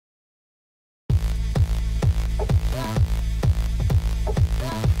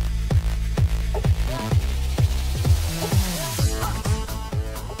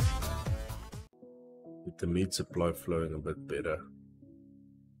the meat supply flowing a bit better.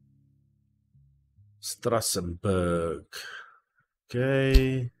 Strassenburg.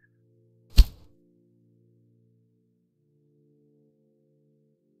 Okay.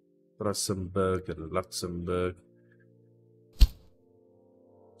 Strassenburg and Luxembourg.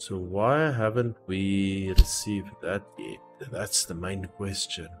 So why haven't we received that yet? That's the main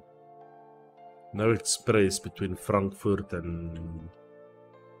question. No express between Frankfurt and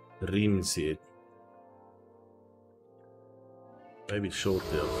Reims yet. Maybe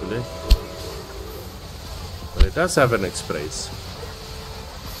shortly, hopefully. But it does have an express.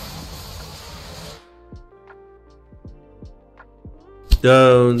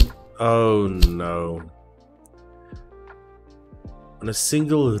 Don't. Oh no. On a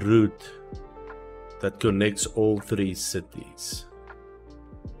single route that connects all three cities.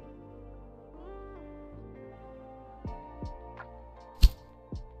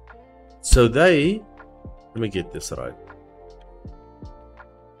 So let me get this right.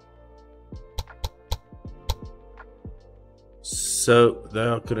 So they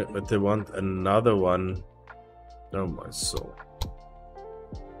are correct, but they want another one. Oh my soul.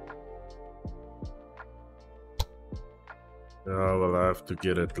 Oh, well, I have to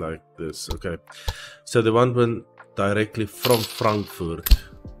get it like this. Okay. So they want one directly from Frankfurt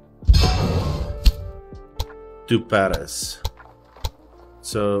to Paris.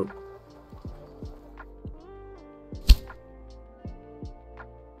 So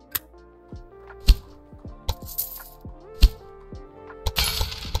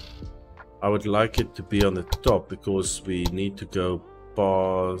I would like it to be on the top because we need to go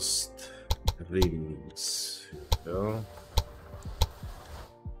past Reims. Yeah.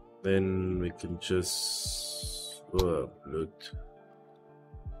 Then we can just loot.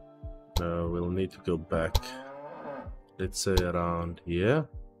 No, we'll need to go back. Let's say around here.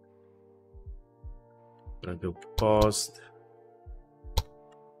 Gonna go past.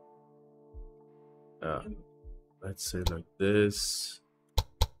 Let's say like this.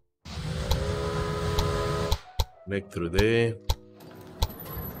 Connect through there.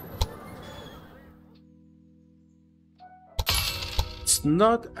 It's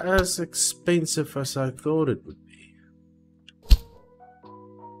not as expensive as I thought it would be.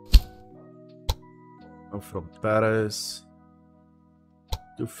 I'm from Paris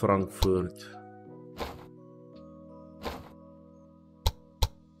to Frankfurt.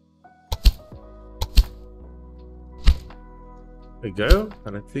 There we go,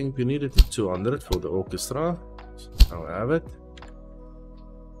 and I think we needed a 200 for the orchestra. So now I have it.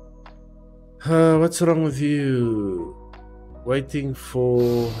 What's wrong with you? Waiting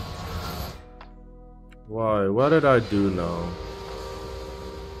for... Why? What did I do now?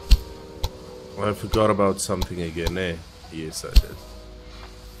 I forgot about something again, eh? Yes, I did.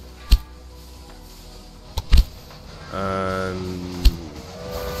 And...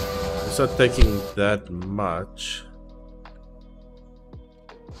 it's not taking that much.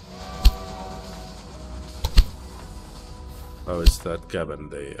 Oh, it's that cabin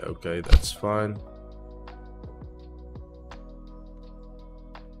there. Okay, that's fine.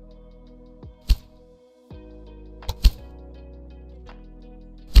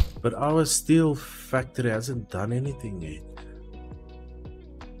 But our steel factory hasn't done anything yet.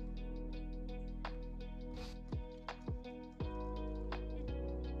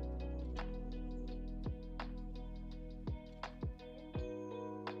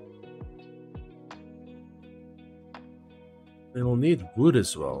 We'll need wood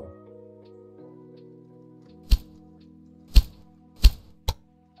as well.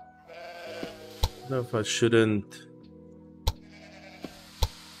 I don't know if I shouldn't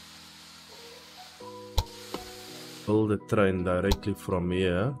build a train directly from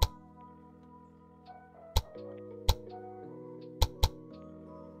here.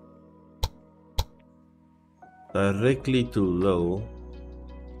 Directly to Lille.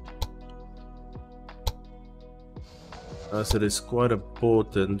 As it is quite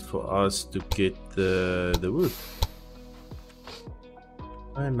important for us to get the wood.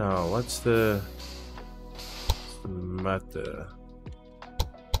 I know, what's the matter?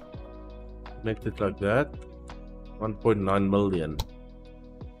 Make it like that. 1.9 million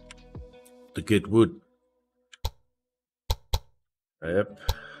to get wood. Yep,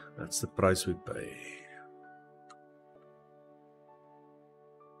 that's the price we pay.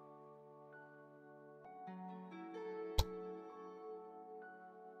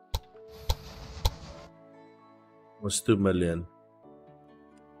 Was 2 million.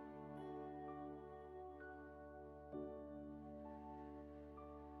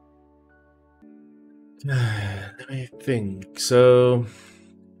 Let me think. So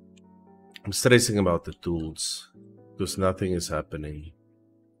I'm stressing about the tools because nothing is happening.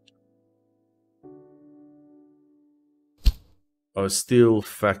 Our steel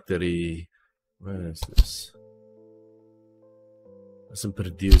factory. Where is this? Doesn't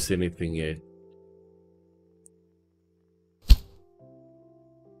produce anything yet.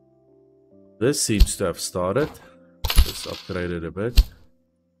 This seems to have started. Just upgrade it a bit.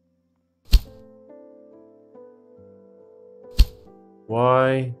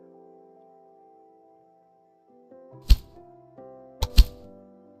 Why?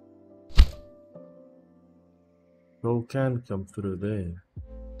 Coal can come through there.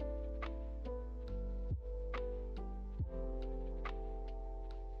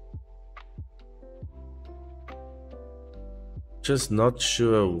 Just not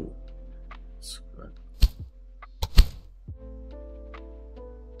sure.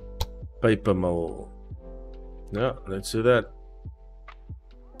 Paper mill. Yeah, let's do that.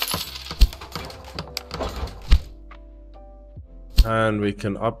 And we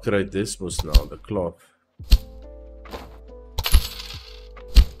can upgrade this most now, the cloth.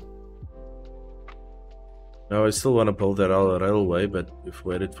 Now I still want to build that railway, but we've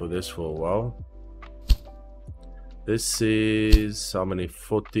waited for this for a while. This is how many?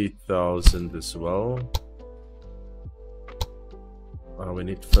 40,000 as well. Oh, we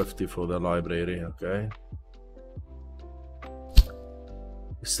need 50 for the library, okay.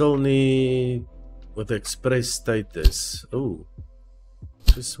 We still need with express status. Oh,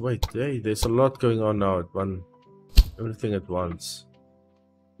 just wait. Hey, there's a lot going on now at everything at once.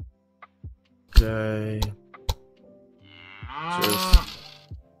 Okay. Just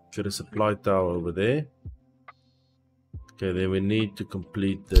get a supply tower over there. Okay, then we need to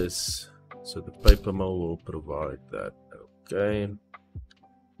complete this. So the paper mill will provide that. Okay.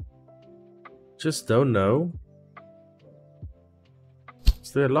 Just don't know.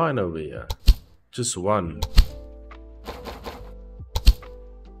 Is there a line over here? Just one.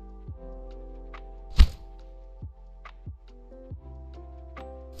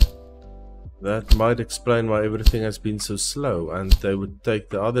 That might explain why everything has been so slow, and they would take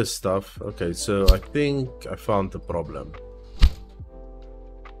the other stuff. Okay, so I think I found the problem.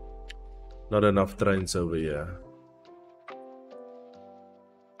 Not enough trains over here.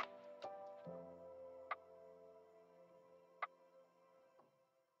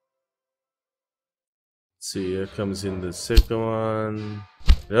 Let's see, here comes in the second one.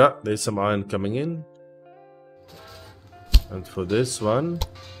 Yeah, there's some iron coming in. And for this one,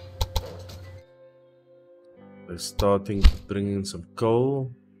 they're starting to bring in some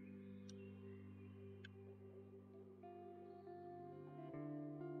coal.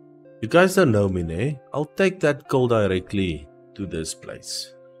 You guys don't know me, eh? I'll take that coal directly to this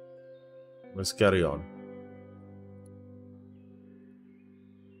place. Let's carry on.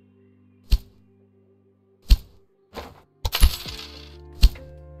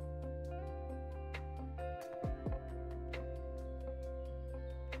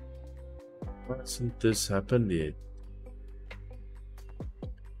 Why hasn't this happened yet?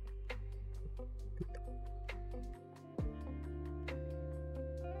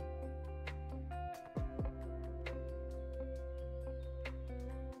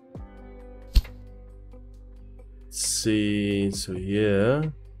 See, so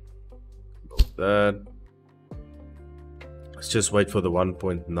here, that. Let's just wait for the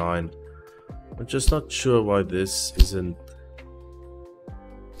 1.9. I'm just not sure why this isn't.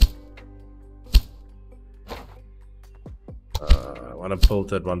 I want to build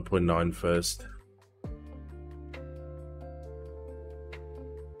that 1.9 first.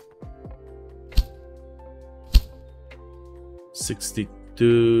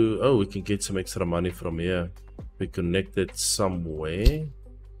 $62. Oh, we can get some extra money from here. We connect it somewhere.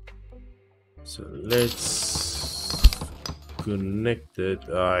 So let's connect it.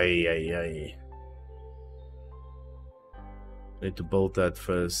 Aye. Need to build that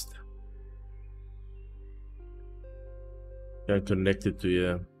first. Can connect it to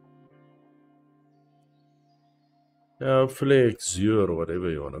here. Hopefully Exure or whatever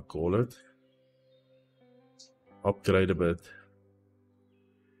you want to call it. Upgrade a bit.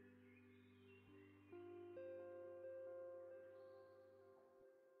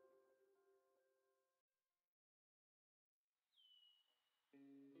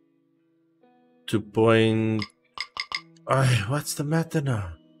 What's the matter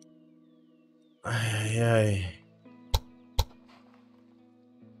now?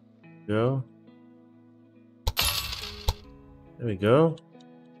 Go. There we go.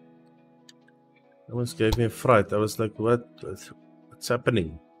 Almost gave me a fright. I was like, what's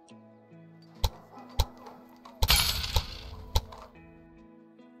happening?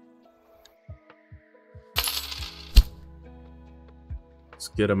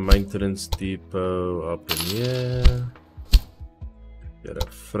 Let's get a maintenance depot up in here. Get a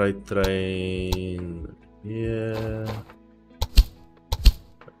freight train here.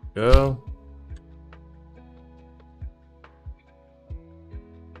 Go.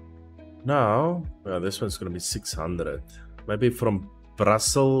 Now, well, this one's gonna be 600. Maybe from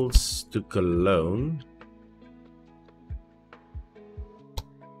Brussels to Cologne.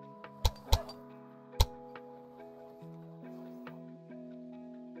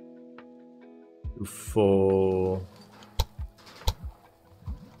 For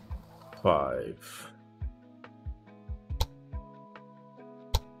 5.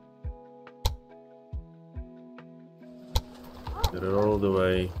 Get it all the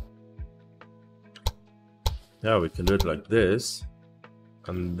way. Yeah, we can do it like this.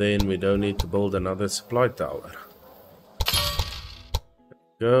 And then we don't need to build another supply tower.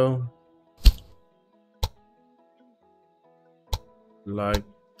 Go. Like,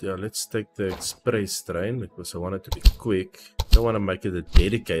 yeah, let's take the express train because I want it to be quick. Don't want to make it a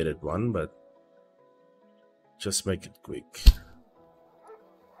dedicated one, but just make it quick.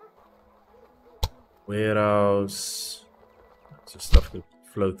 Warehouse. So stuff can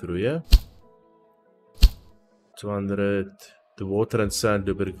flow through here. 200. The water and sand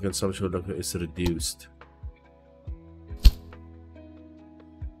lubricant consumption is reduced.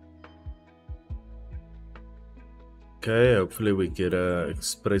 Okay, hopefully we get an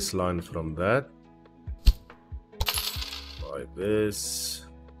express line from that. Buy this.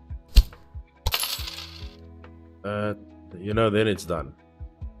 You know, then it's done.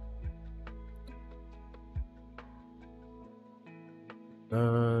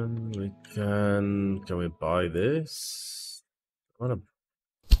 And we can we buy this? I want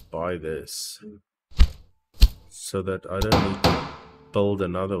to buy this so that I don't need to build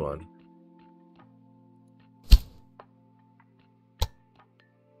another one.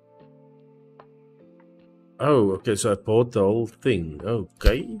 Oh, okay, so I bought the whole thing.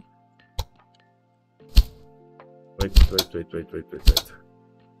 Okay. Wait.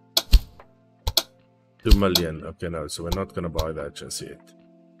 2 million. Okay, no, so we're not gonna buy that just yet.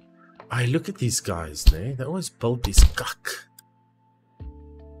 I look at these guys, they always build this cuck.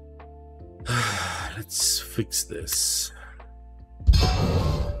 Let's fix this.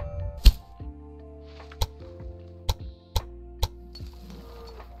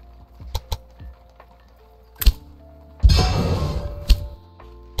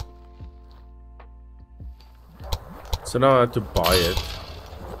 So now I have to buy it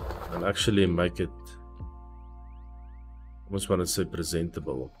and actually make it, I almost want to say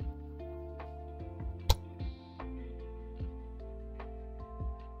presentable.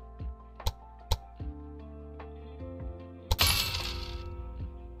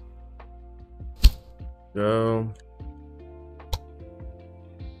 Go.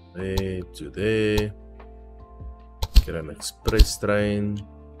 There to there. Get an express train.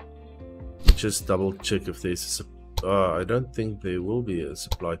 Just double check if there's a I don't think there will be a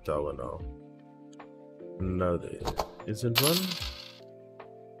supply tower now. No, there isn't one.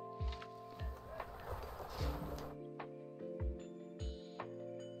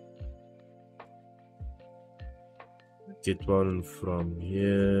 Get one from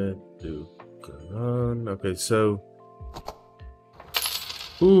here to Cologne. Okay, so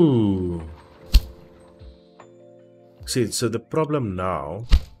ooh. See, so the problem now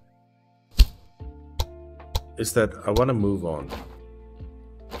is that I want to move on.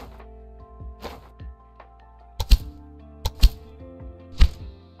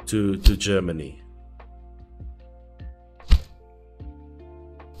 To Germany.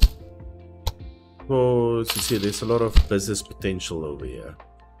 Well, you see, there's a lot of business potential over here.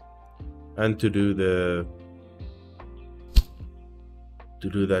 And to do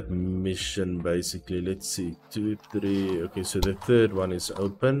that mission, basically, let's see, 2, 3. Okay, so the third one is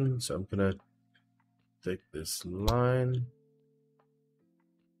open, so I'm gonna take this line.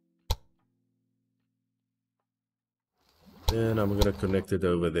 Then I'm gonna connect it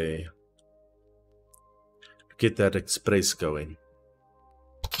over there. Get that express going.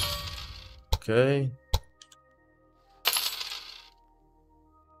 Okay.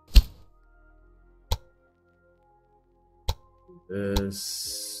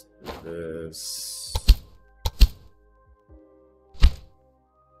 This.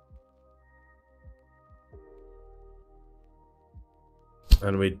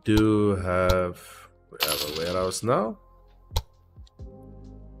 And we have a warehouse now.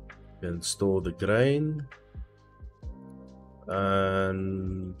 Can store the grain.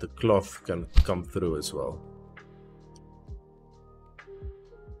 And the cloth can come through as well.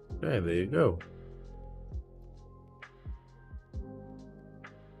 Okay, there you go.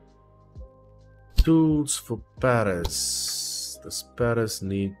 Tools for Paris. Does Paris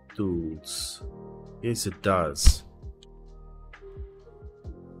need tools? Yes, it does.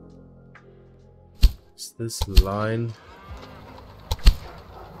 Is this line?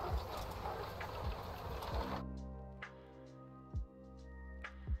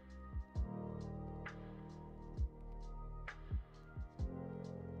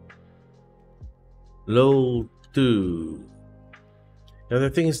 Low 2. Now the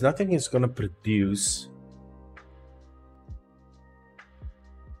thing is, nothing is gonna produce.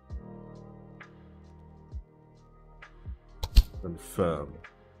 Confirm.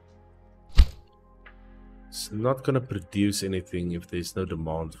 It's not gonna produce anything if there's no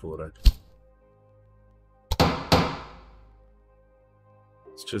demand for it.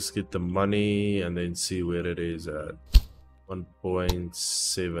 Let's just get the money and then see where it is at.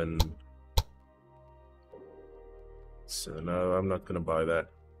 1.7. So no, I'm not gonna buy that.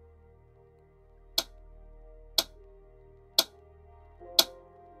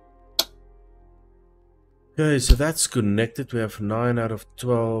 Okay, so that's connected. We have 9 out of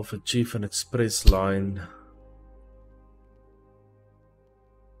 12. Achieve an express line.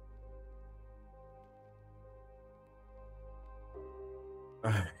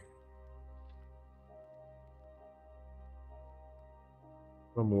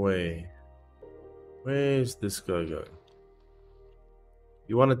 From where? Where's this guy going?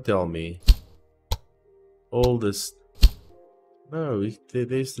 You want to tell me all this? No,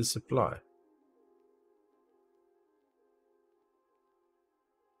 there's the supply.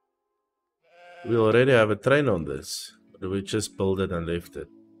 We already have a train on this. Or we just build it and left it?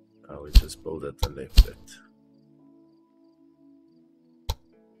 Oh, we just build it and left it.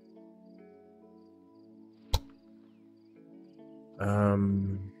 I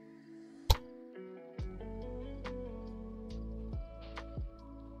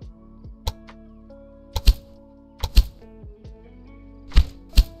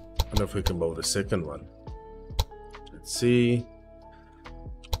don't know if we can build a second one. Let's see.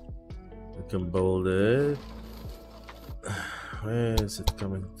 We can build it. Where is it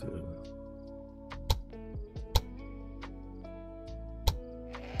coming to?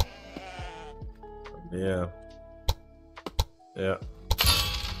 Yeah. Yeah.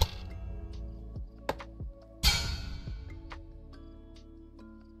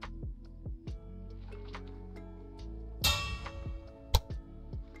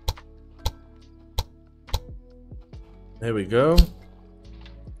 There we go.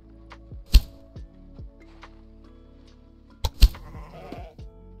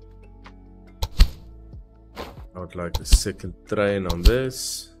 I would like a second train on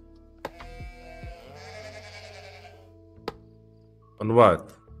this. On what?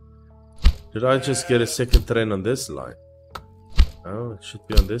 Did I just get a second train on this line? Oh, it should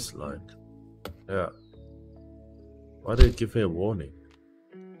be on this line. Yeah. Why did it give me a warning?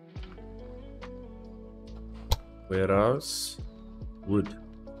 Warehouse. Wood.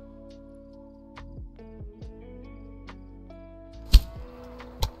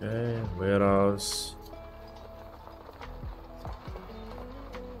 Okay, warehouse.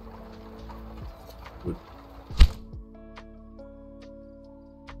 Wood.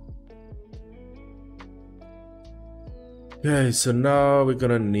 Okay, so now we're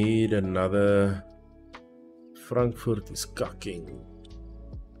gonna need another. Frankfurt is cocking.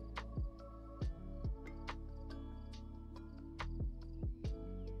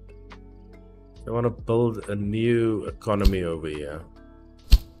 I want to build a new economy over here.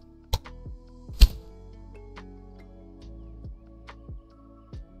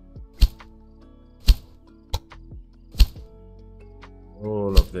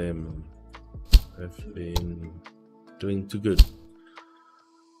 All of them have been doing too good.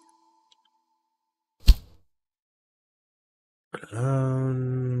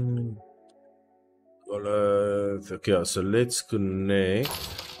 Okay, so let's connect.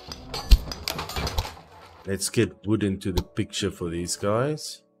 Let's get wood into the picture for these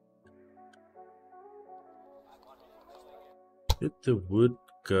guys. Let the wood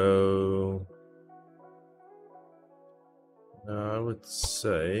go. I would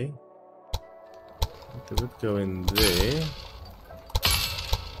say let the wood go in there.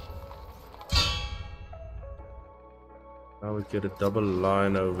 Now we get a double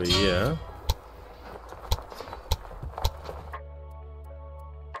line over here.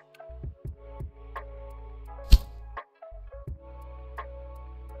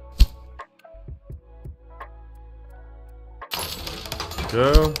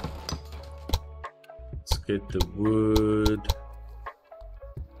 Go. Let's get the wood.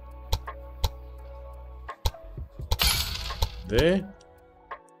 There.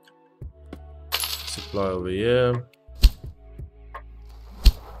 Supply over here.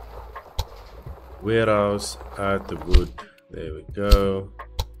 Warehouse, add the wood. There we go.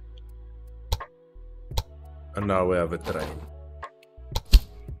 And now we have a train.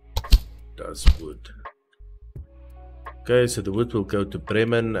 Does wood. Okay, so the wood will go to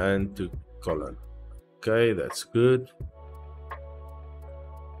Bremen and to Colin. Okay, that's good.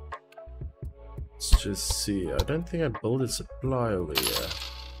 Let's just see. I don't think I built a supply over here.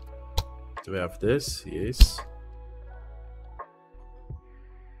 Do we have this? Yes.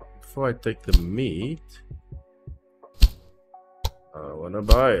 Before I take the meat, I want to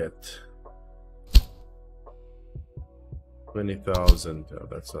buy it. 20,000. Oh,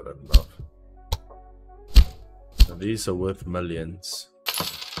 that's not enough. So these are worth millions.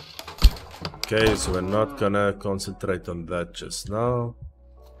 Okay, so we're not gonna concentrate on that just now.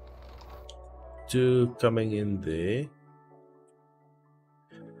 2 coming in there.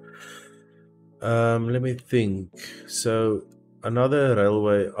 Let me think. So another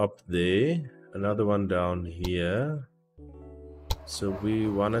railway up there, another one down here. So we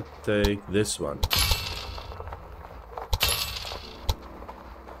want to take this one.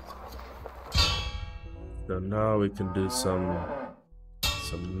 So now we can do some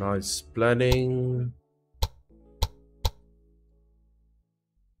nice planning.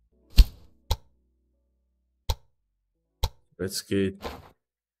 Let's get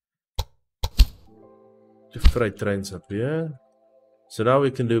the freight trains up here. So now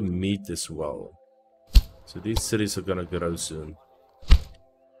we can do meat as well. So these cities are gonna grow soon.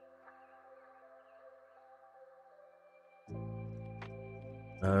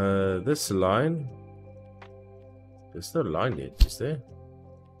 This line. There's no line yet, is there?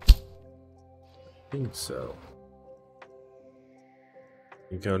 I think so. I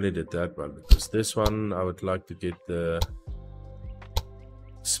think I only did that one because this one I would like to get the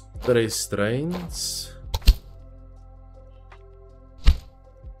express trains.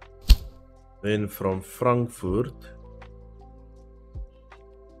 Then from Frankfurt.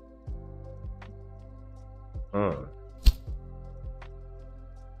 Oh.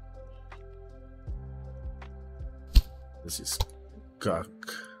 This is cuck.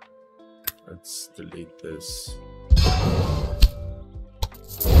 Let's delete this.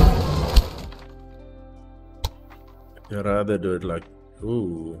 I'd rather do it like,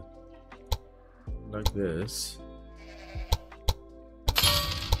 ooh, like this.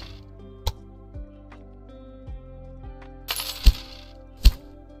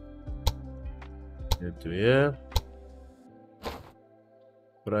 Here to here.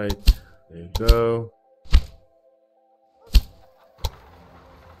 Right, there you go.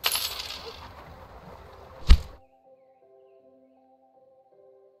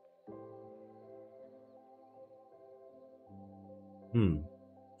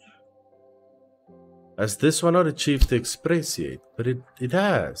 Has this one not achieved the express yet? But it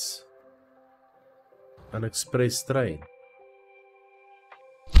has. An express train.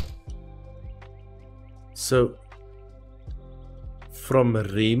 So from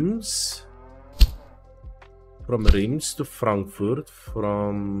Reims to Frankfurt,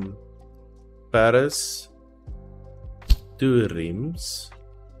 from Paris to Reims.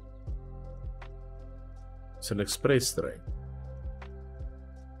 It's an express train.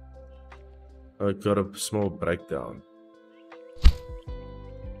 I got a small breakdown.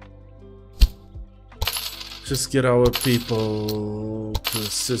 Just get our people to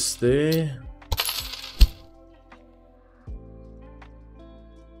assist there.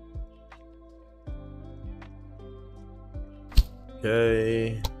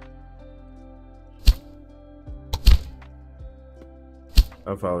 Okay.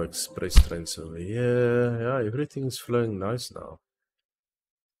 Have our express trains over here. Yeah, everything's flowing nice now.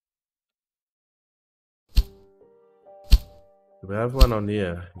 Do we have one on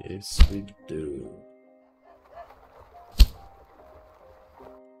here? Yes, we do.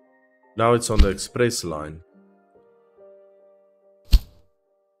 Now it's on the express line.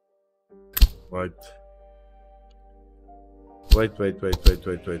 Wait.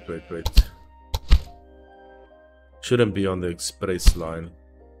 Shouldn't be on the express line.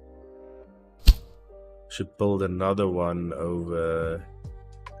 Should build another one over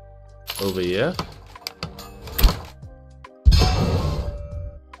here.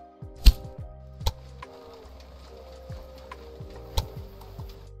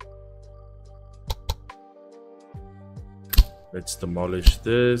 Let's demolish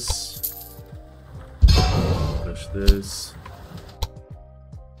this. Demolish this.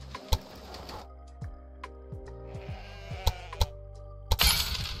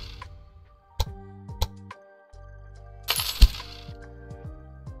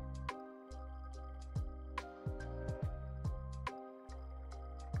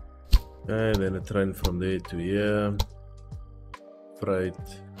 Okay, then a train from there to here. Freight.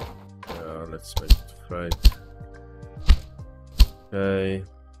 Yeah, let's make it freight. Okay.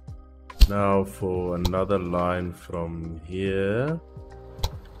 Now for another line from here.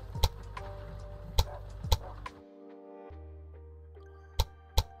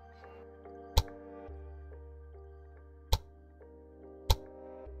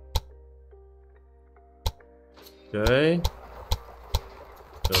 Okay.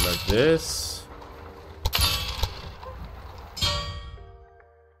 Go like this.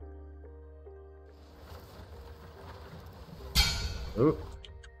 Oh.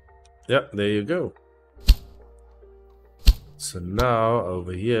 Yeah, there you go. So now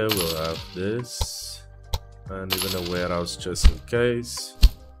over here we'll have this. And even a warehouse just in case.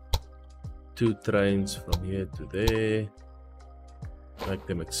 2 trains from here to there. Make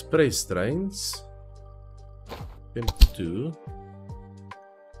them express trains. Them 2.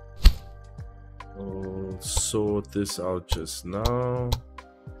 We'll sort this out just now.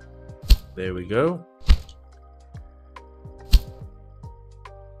 There we go.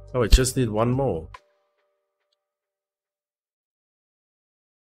 Oh, I just need one more.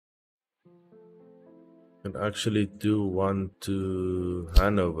 Can actually do one to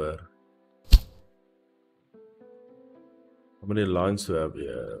Hanover. How many lines do I have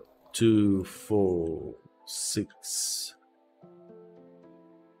here? 2, 4, 6.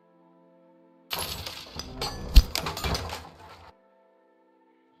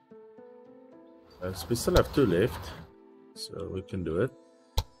 We still have 2 left, so we can do it.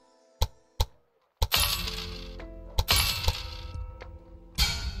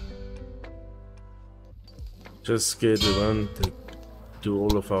 Just scared we want to do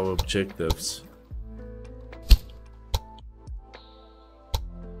all of our objectives.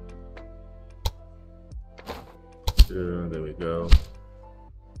 There we go.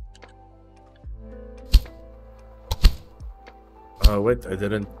 Oh wait, I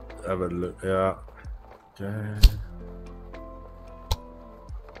didn't have a look. Yeah. Okay.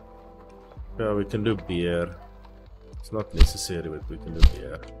 Yeah, we can do beer. It's not necessary, but we can do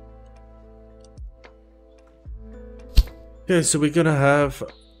beer. Okay, so we're gonna have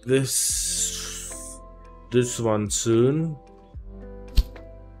this one soon.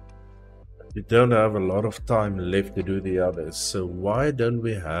 We don't have a lot of time left to do the others, so why don't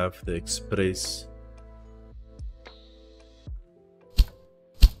we have the express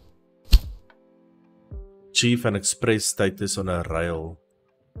chief and express status on a rail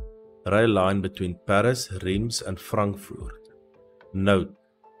line between Paris, Reims and Frankfurt. Note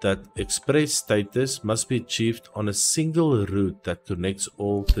that express status must be achieved on a single route that connects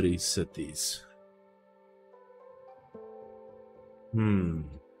all 3 cities.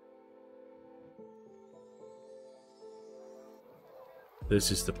 This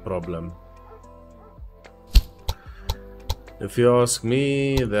is the problem. If you ask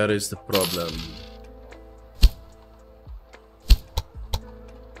me, that is the problem.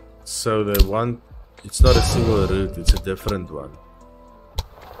 So the one, it's not a single route, it's a different one.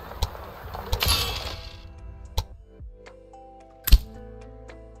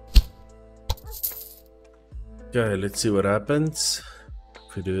 Okay, let's see what happens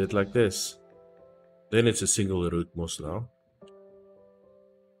if we do it like this. Then it's a single route most now.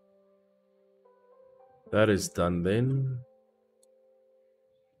 That is done then.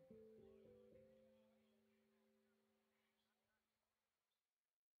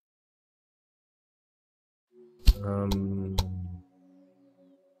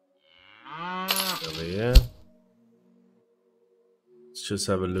 Over here. Let's just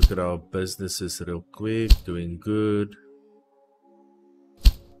have a look at our businesses real quick. Doing good.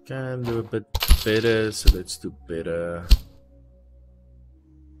 Can do a bit better, so let's do better.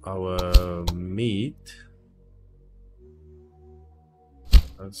 Our meat.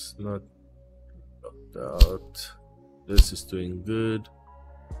 That's not locked out. This is doing good.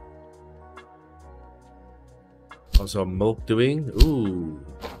 How's our milk doing? Ooh.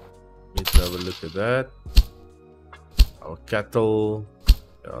 Need to have a look at that. Our cattle.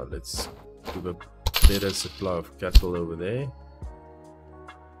 Yeah, let's give a better supply of cattle over there.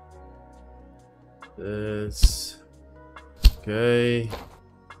 This. Okay.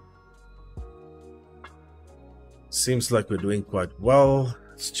 Seems like we're doing quite well.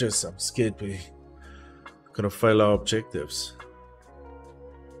 It's just I'm scared we're gonna fail our objectives.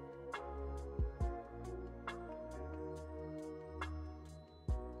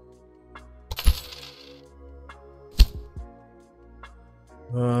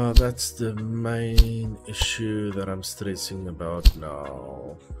 That's the main issue that I'm stressing about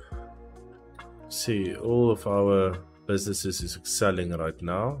now. See, all of our businesses is excelling right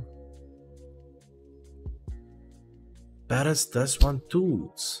now. Paris does want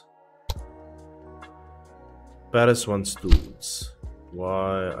tools. Paris wants tools.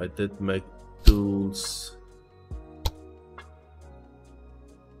 Why? I did make tools.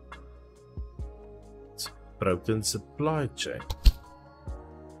 It's a broken supply chain.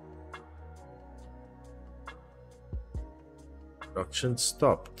 Production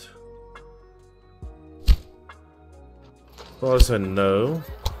stopped. As far as I know,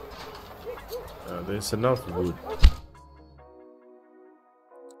 there's enough wood.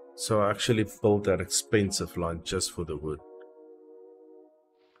 So I actually built that expensive line just for the wood.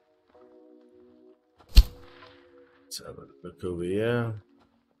 Let's have a look over here.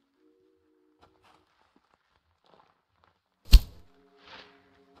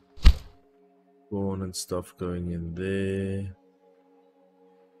 Corn and stuff going in there.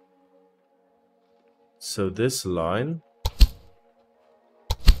 So this line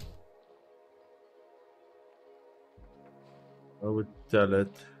I would tell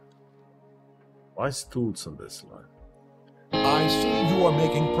it, why is tools on this line? I see you are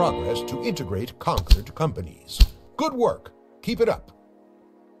making progress to integrate conquered companies. Good work. Keep it up.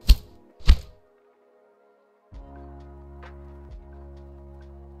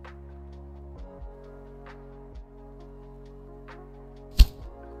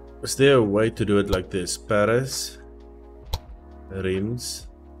 Is there a way to do it like this? Paris, Reims.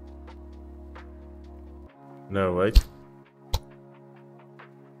 No, wait.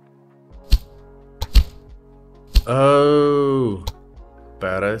 Oh,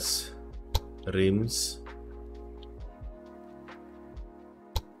 Paris, Reims.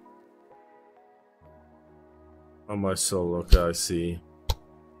 Oh my soul, okay, I see.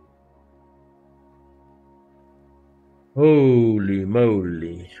 Holy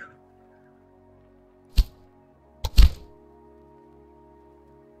moly.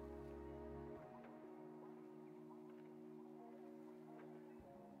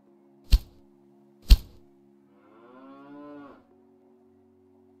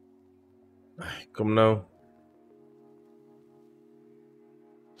 Kom nou.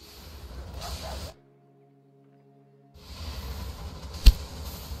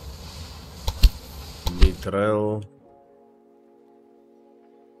 Betrayal.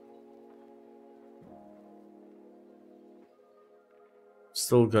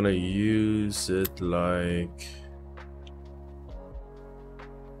 Still gonna use it like...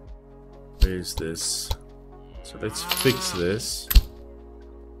 Where's this? So let's fix this.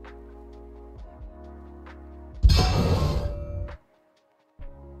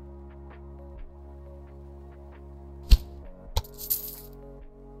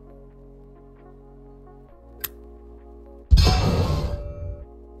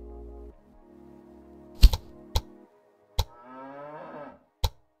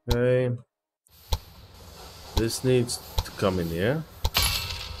 Okay, this needs to come in here.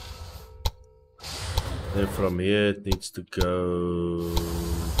 Then from here it needs to go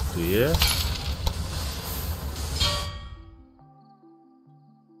to here.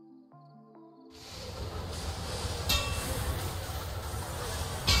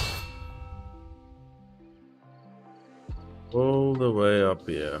 All the way up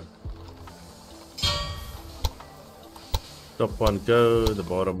here. Top one go, the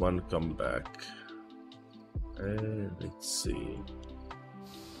bottom one come back. And let's see.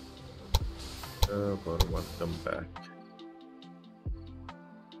 Bottom one come back.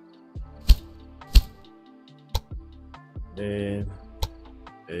 And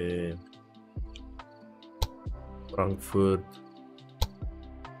Frankfurt.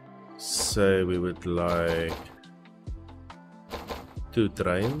 Say we would like 2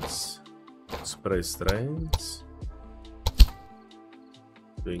 trains, express trains.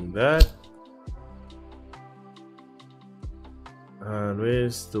 Doing that. And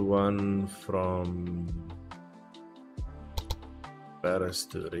where's the one from Paris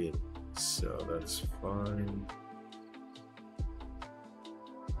to Reims? So that's fine.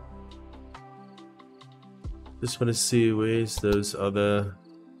 Just want to see where's those other...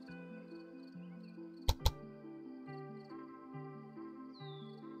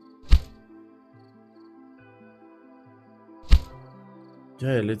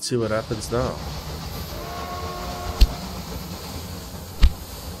 Okay, let's see what happens now.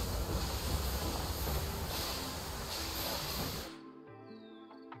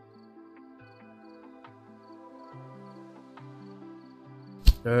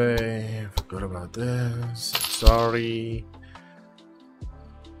 Okay, I forgot about this. Sorry.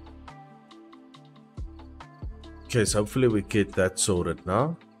 Okay, so hopefully we get that sorted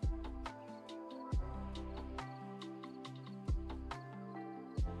now.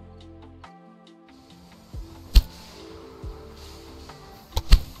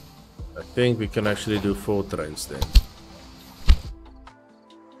 think we can actually do 4 trains then.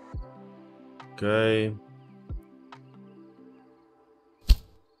 Okay.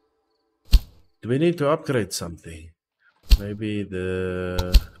 Do we need to upgrade something? Maybe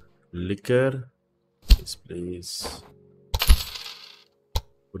the liquor? Yes, please.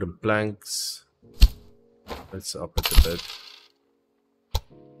 Wooden planks. Let's up it a bit.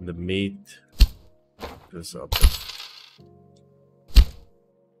 The meat. Let's up it.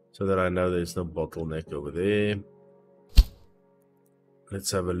 So that I know there's no bottleneck over there.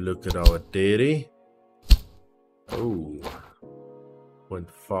 Let's have a look at our dairy. Oh,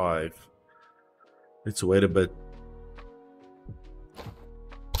 0.5. Let's wait a bit.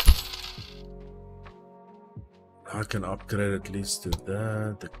 I can upgrade at least to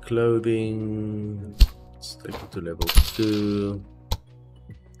that. The clothing. Let's take it to level 2.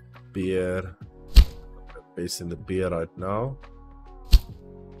 Beer. I'm based in the beer right now.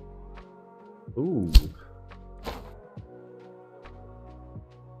 Ooh.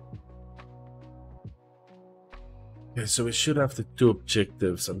 Okay, so we should have the 2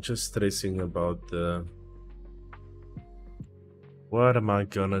 objectives. I'm just stressing about the... What am I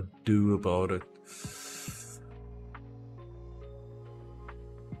gonna do about it?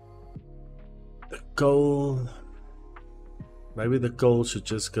 The coal... Maybe the coal should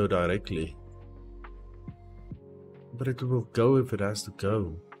just go directly. But it will go if it has to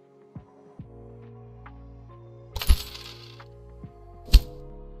go.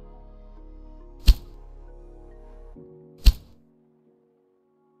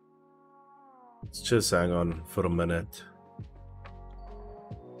 Let's just hang on for a minute.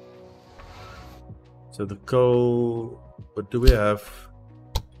 So the coal, what do we have?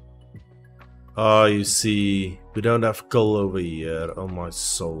 Ah, you see, we don't have coal over here. Oh my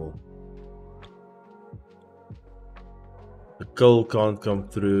soul. The coal can't come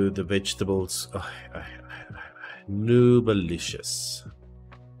through. The vegetables. Noobalicious.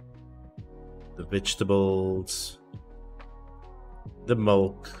 The vegetables. The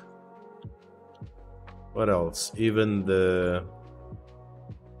milk. What else? Even the...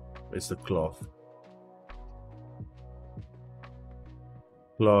 Where's the cloth?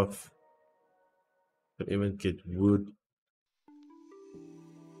 Cloth. Can even get wood.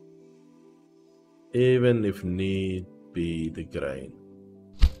 Even if need be, the grain.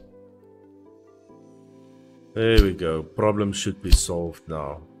 There we go. Problem should be solved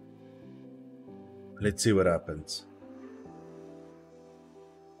now. Let's see what happens.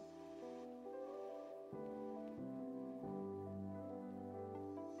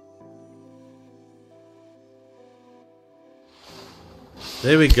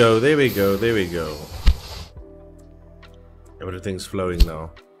 There we go, there we go, there we go. Everything's flowing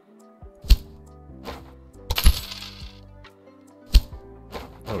now.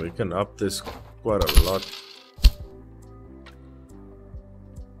 Oh, we can up this quite a lot.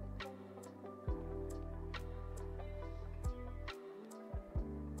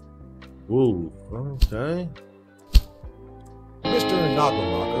 Ooh, okay. Mr.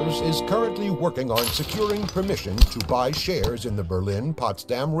 Nagelmakers is currently working on securing permission to buy shares in the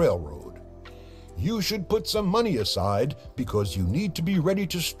Berlin-Potsdam Railroad. You should put some money aside because you need to be ready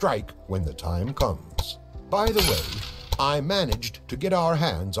to strike when the time comes. By the way, I managed to get our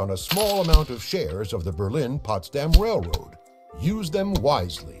hands on a small amount of shares of the Berlin-Potsdam Railroad. Use them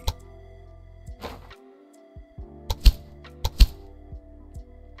wisely.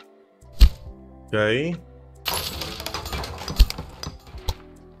 Okay.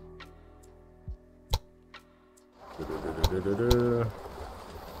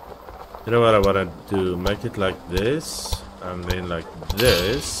 You know what I want to do? Make it like this, and then like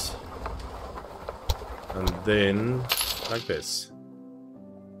this, and then like this.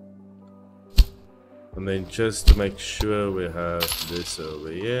 And then just to make sure we have this over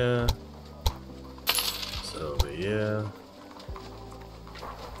here, this over here.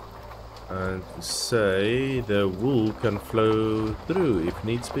 And to say the wool can flow through if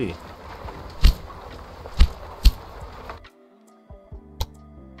needs be.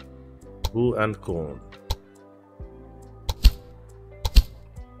 Wool and corn.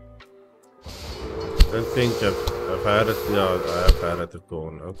 Don't think I've had it. Yeah, I have had it, the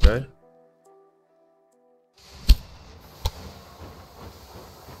corn. Okay.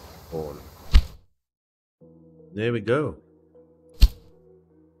 Corn. There we go.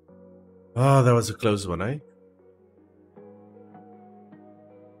 Oh, that was a close one, eh?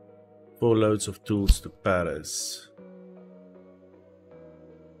 4 loads of tools to Paris.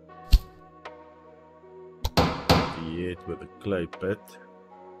 Yet with a clay pit.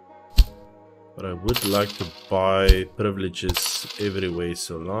 But I would like to buy privileges every way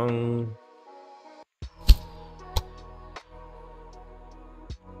so long.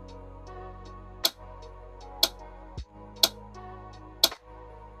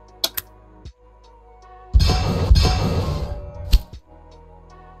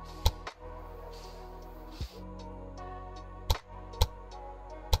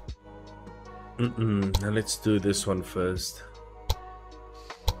 Now let's do this one first.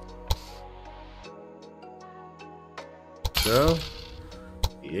 So,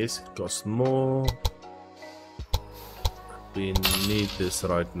 yes, it costs more. We need this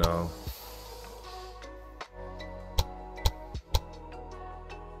right now.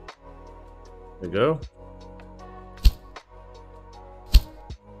 There we go.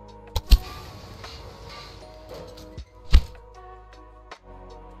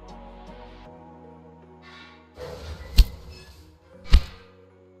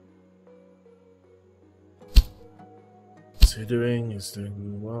 He's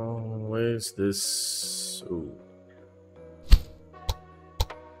doing well. Where's this? Ooh.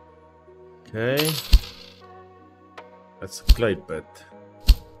 Okay. That's a clay pit.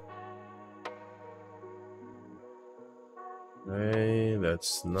 Okay,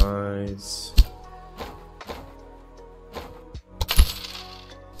 that's nice.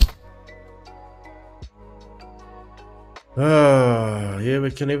 Yeah,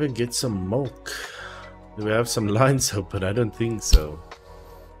 we can even get some milk. Do we have some lines open? I don't think so.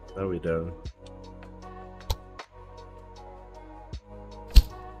 No, we don't.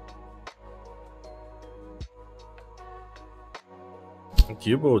 I think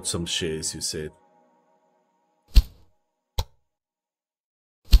you bought some shares, you said.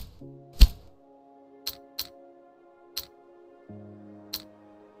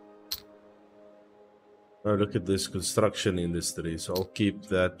 Oh, look at this construction industry. So I'll keep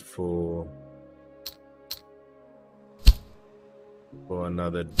that for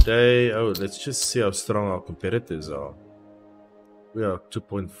another day. Oh, let's just see how strong our competitors are. We are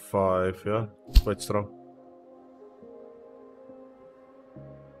 2.5, yeah, quite strong.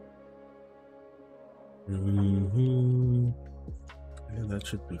 Yeah, that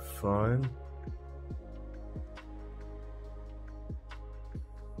should be fine.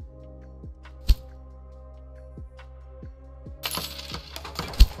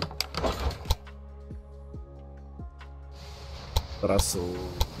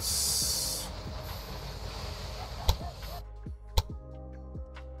 Brussels.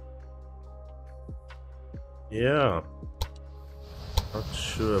 Yeah. Not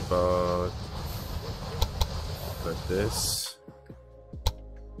sure about like this.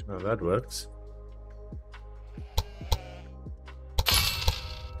 Oh, that works.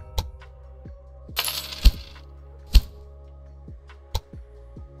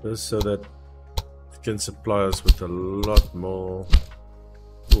 Just so that can supply us with a lot more.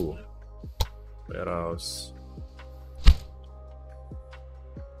 Ooh, warehouse.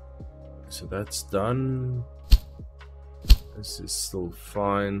 So that's done. This is still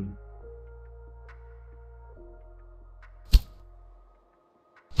fine.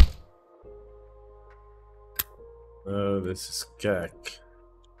 Oh, this is CAC.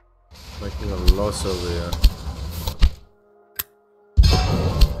 Making a loss over here.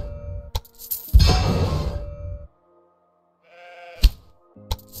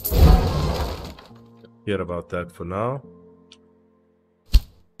 Hear about that for now.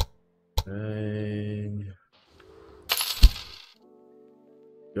 Okay.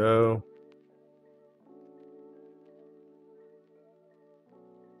 Go.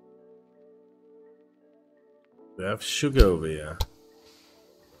 We have sugar over here.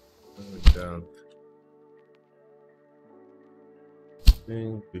 No, we don't. I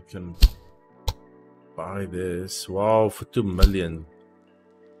think we can buy this. Wow, for 2 million.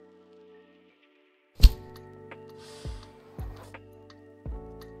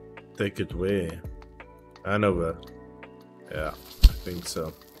 Take it where? Hanover. Yeah, I think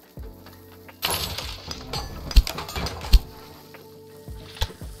so.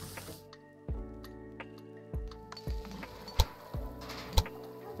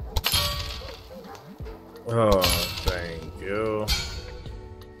 Oh, thank you.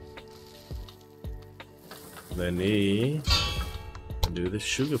 Then he can do the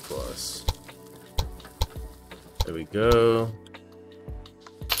sugar for us. There we go.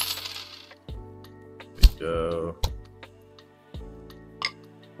 Go.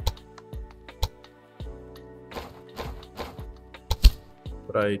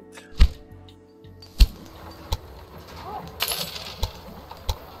 Right.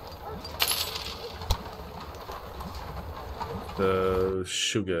 The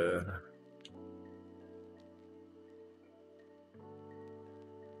sugar.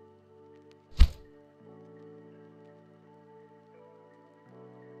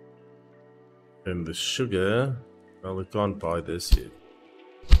 And the sugar, well, we can't buy this yet.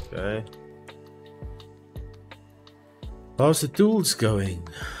 Okay. How's the tools going?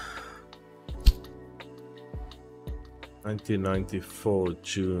 1994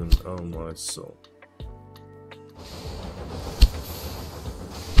 June. Oh my soul.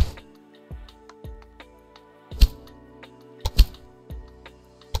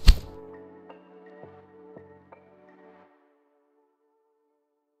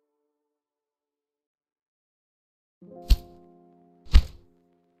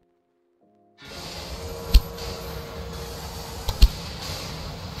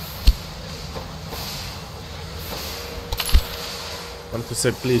 I want to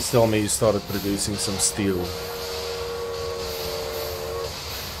say, please tell me you started producing some steel.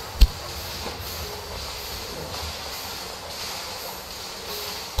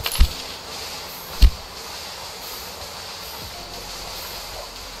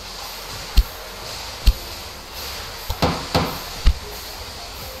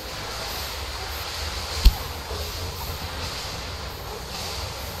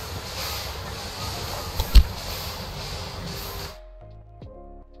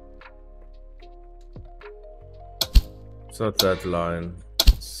 It's not that line.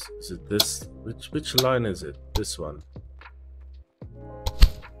 Is it this? Which line is it? This one.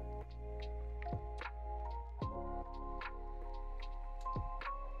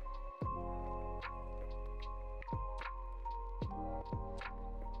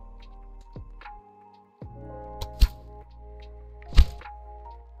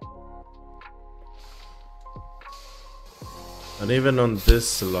 And even on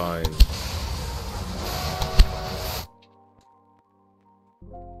this line.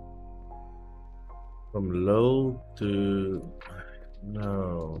 From low to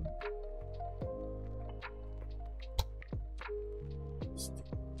no.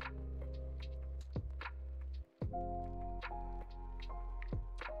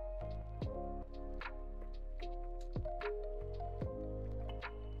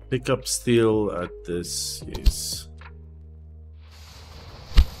 Pick up steel at this, yes.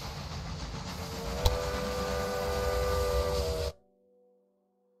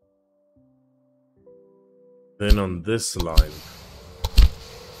 Then on this line,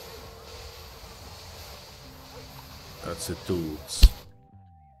 that's the tools.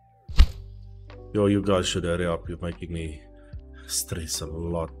 Yo, you guys should hurry up. You're making me stress a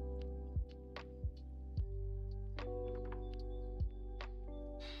lot.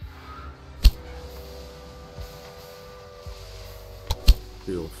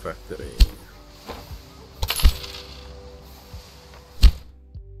 Steel factory.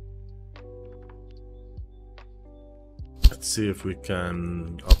 Let's see if we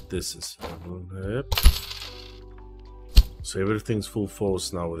can up this as well. Yep. So everything's full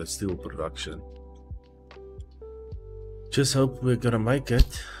force now with the steel production. Just hope we're gonna make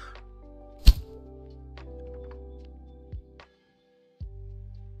it.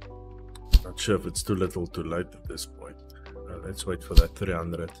 Not sure if it's too little too late at this point. Let's wait for that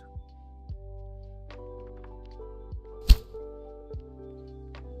 300.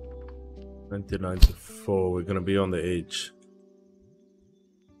 $19.94, we're gonna be on the edge.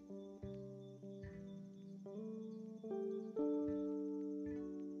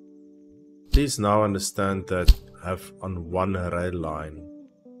 Please now understand that I have on one rail line,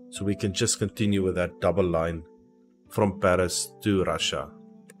 so we can just continue with that double line from Paris to Russia.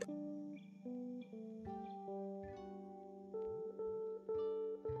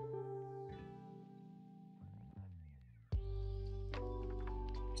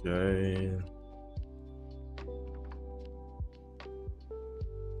 Okay.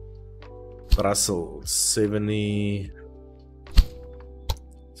 Brussels 70.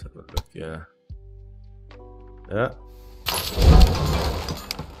 Let's have a look, yeah. Yeah.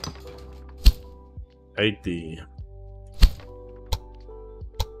 80.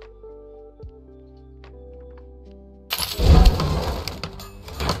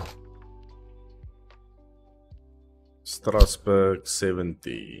 Strasbourg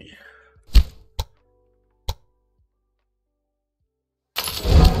 70.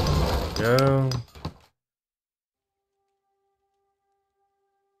 Go.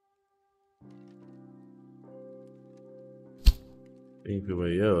 I think we were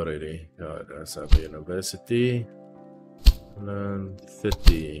here already. Yeah, that's at the university. And then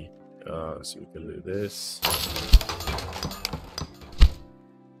 30. So we can do this.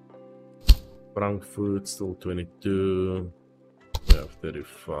 Frankfurt still 22. We have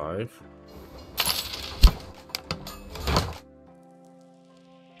 35.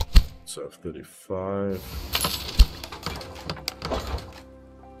 So 35.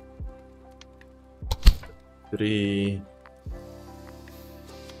 3.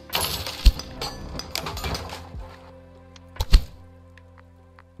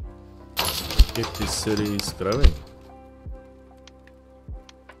 Get these cities growing.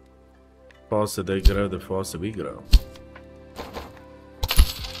 The faster they grow, the faster we grow.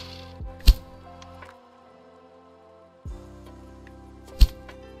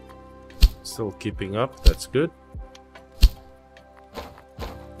 Still keeping up, that's good.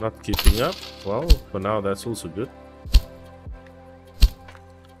 Not keeping up, well, for now that's also good.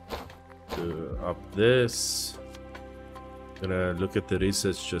 Up this. Gonna look at the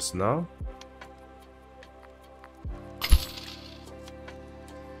research just now.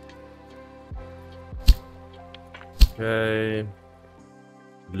 Okay.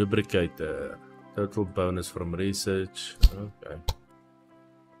 Lubricator. Total bonus from research. Okay.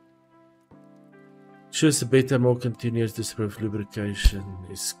 Choose the better, more continuous display of lubrication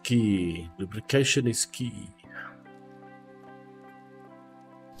is key. Lubrication is key.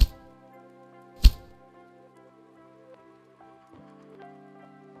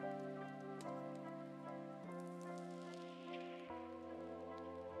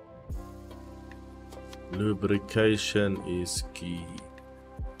 Lubrication is key.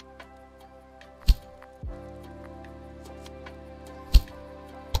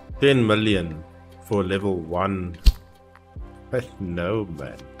 $10 million for level 1. No,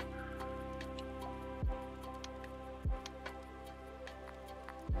 man.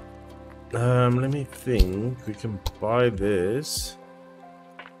 Let me think. We can buy this.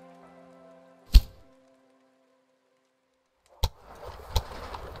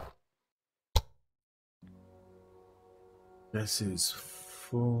 This is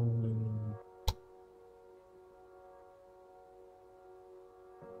full.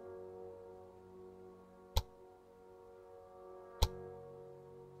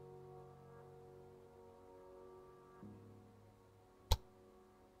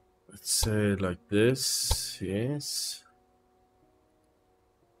 Let's say like this, yes.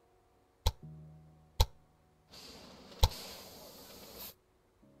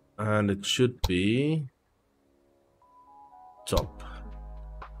 And it should be top.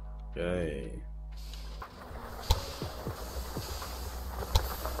 Okay.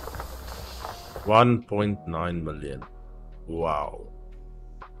 $1.9 million. Wow.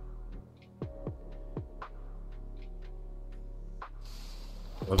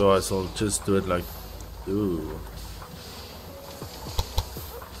 Otherwise, I'll just do it like, do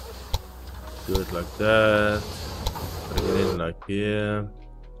it like that. Bring it in like here,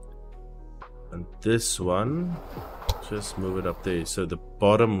 and this one, just move it up there. So the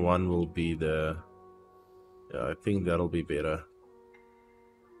bottom one will be the. Yeah, I think that'll be better.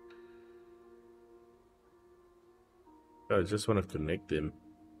 I just want to connect them.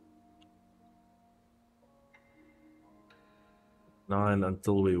 9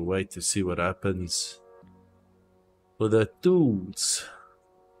 until we wait to see what happens for the tools.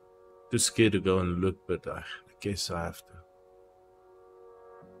 Too scared to go and look, but I guess I have to.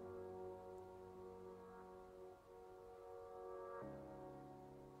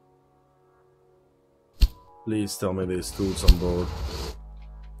 Please tell me there's tools on board.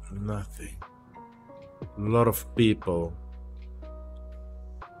 Nothing. A lot of people.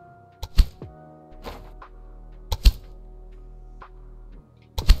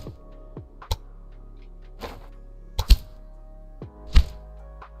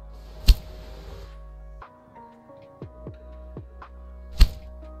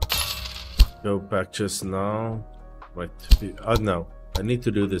 Go back just now. Wait, no. I need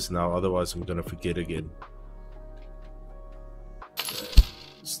to do this now, otherwise I'm gonna forget again.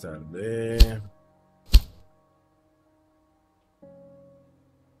 Stand there.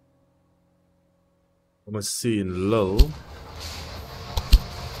 I must see in low.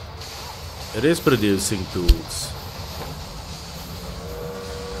 It is producing tools.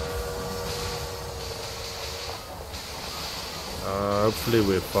 Hopefully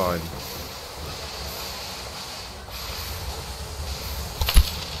we're fine.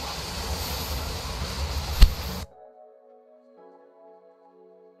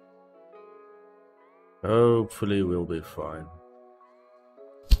 Hopefully we'll be fine.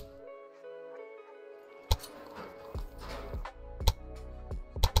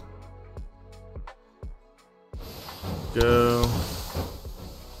 Go.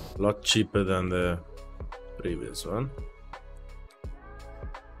 A lot cheaper than the previous one.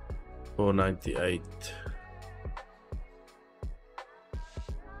 $4.98.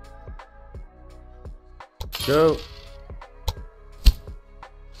 Go.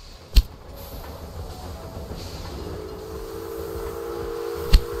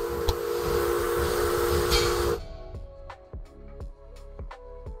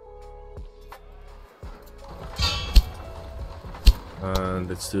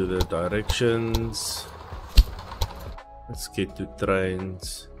 let's do the directions. Let's get to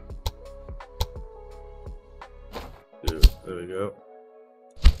trains. There we go.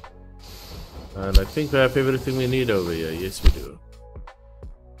 And I think we have everything we need over here. Yes, we do.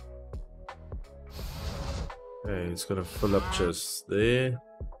 Okay, it's gonna fill up just there.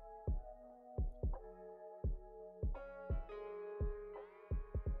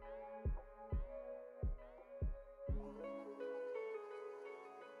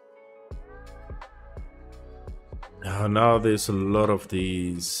 Now there's a lot of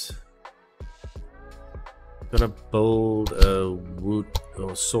these. Gonna build a wood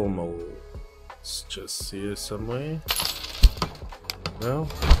or sawmill. It's just here somewhere. Well,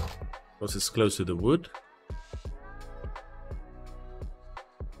 because it's close to the wood.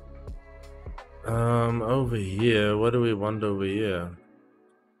 Over here, what do we want over here?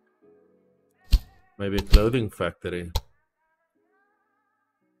 Maybe a clothing factory.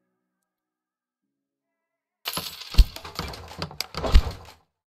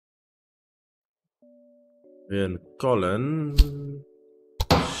 In Colin,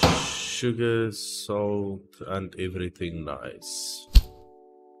 sugar, salt, and everything nice.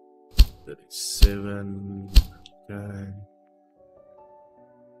 37. Okay.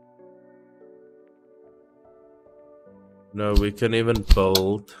 No, we can even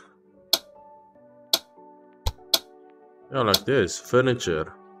build. Yeah, like this,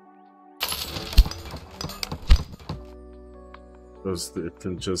 furniture. Because it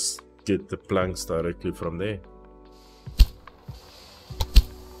can just get the planks directly from there.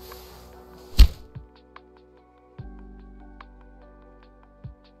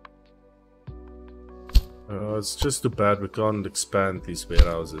 It's just too bad we can't expand these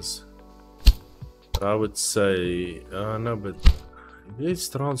warehouses. But I would say, no, but it's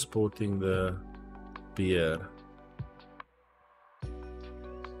transporting the beer.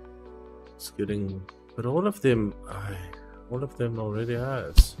 It's getting, but all of them already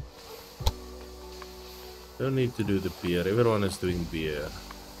has. Don't need to do the beer. Everyone is doing beer.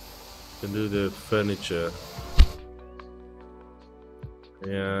 Can do the furniture.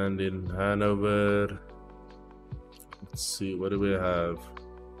 And in Hanover, let's see, what do we have?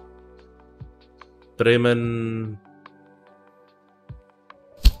 Bremen.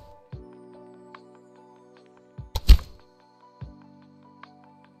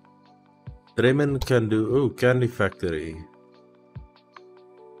 Bremen can do, oh, candy factory.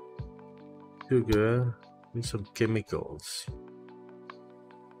 Sugar, need some chemicals.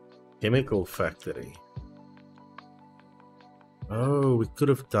 Chemical factory. Oh, we could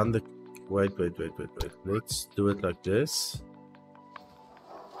have done the, wait. Let's do it like this.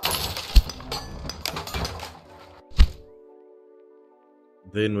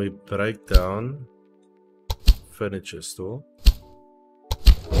 Then we break down furniture store.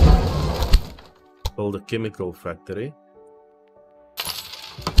 Build a chemical factory.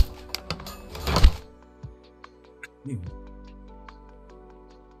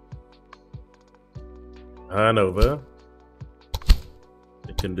 Hanover.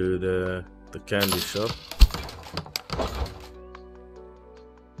 You can do the candy shop.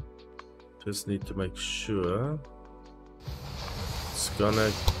 Just need to make sure it's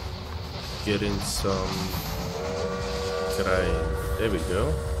gonna get in some grain. There we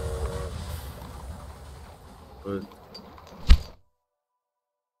go. Good.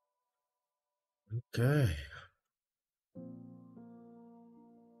 Okay.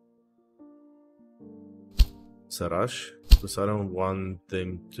 It's a rush because I don't want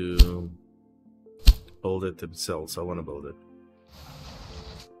them to build it themselves. I want to build it.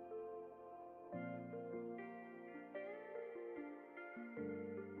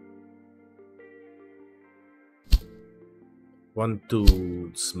 One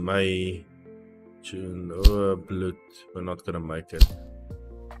tools, May, June, oh, blood. We're not gonna make it.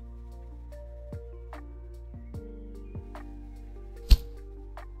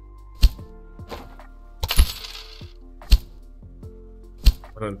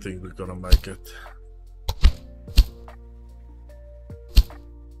 I don't think we're gonna make it.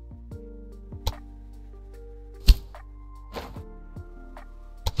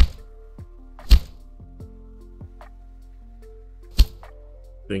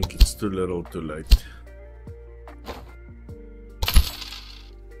 I think it's too little, too late.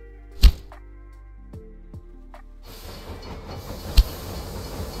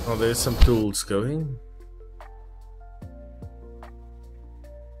 Oh, there's some tools going.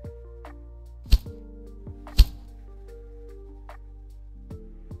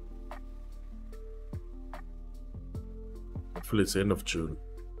 Hopefully it's end of June.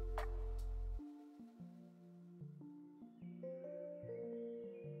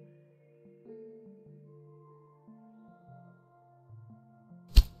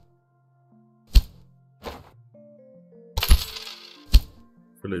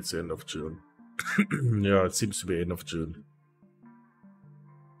 Well, it's end of June. Yeah, it seems to be end of June.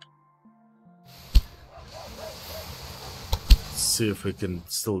 Let's see if we can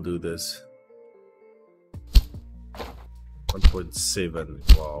still do this.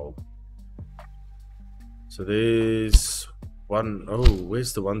 1.7. Wow. So there's one. Oh,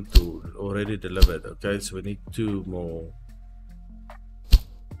 where's the one tool? Already delivered. Okay, so we need 2 more.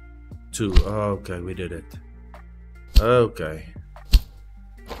 2. Oh, okay, we did it. Okay.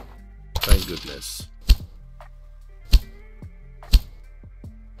 Thank goodness.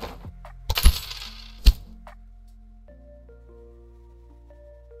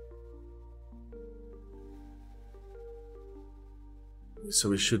 So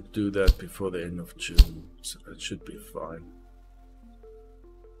we should do that before the end of June. So that should be fine.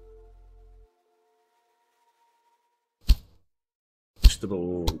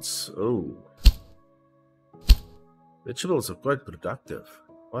 Vegetables. Oh. Vegetables are quite productive.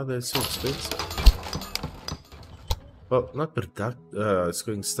 Why are they so expensive? Well, not productive. It's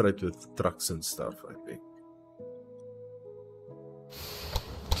going straight with trucks and stuff, I think.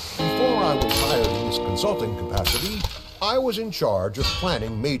 Before I was hired in this consulting capacity, I was in charge of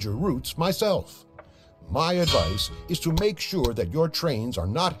planning major routes myself. My advice is to make sure that your trains are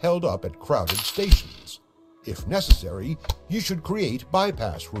not held up at crowded stations. If necessary, you should create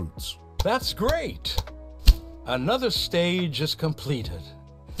bypass routes. That's great! Another stage is completed.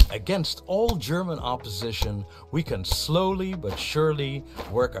 Against all German opposition, we can slowly but surely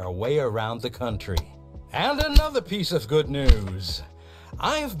work our way around the country. And another piece of good news.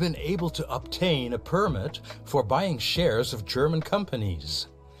 I have been able to obtain a permit for buying shares of German companies.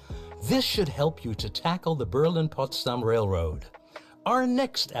 This should help you to tackle the Berlin-Potsdam Railroad, our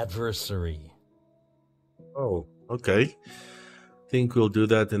next adversary. Oh, okay. Think we'll do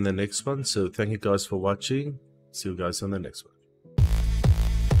that in the next one. So thank you guys for watching. See you guys on the next one.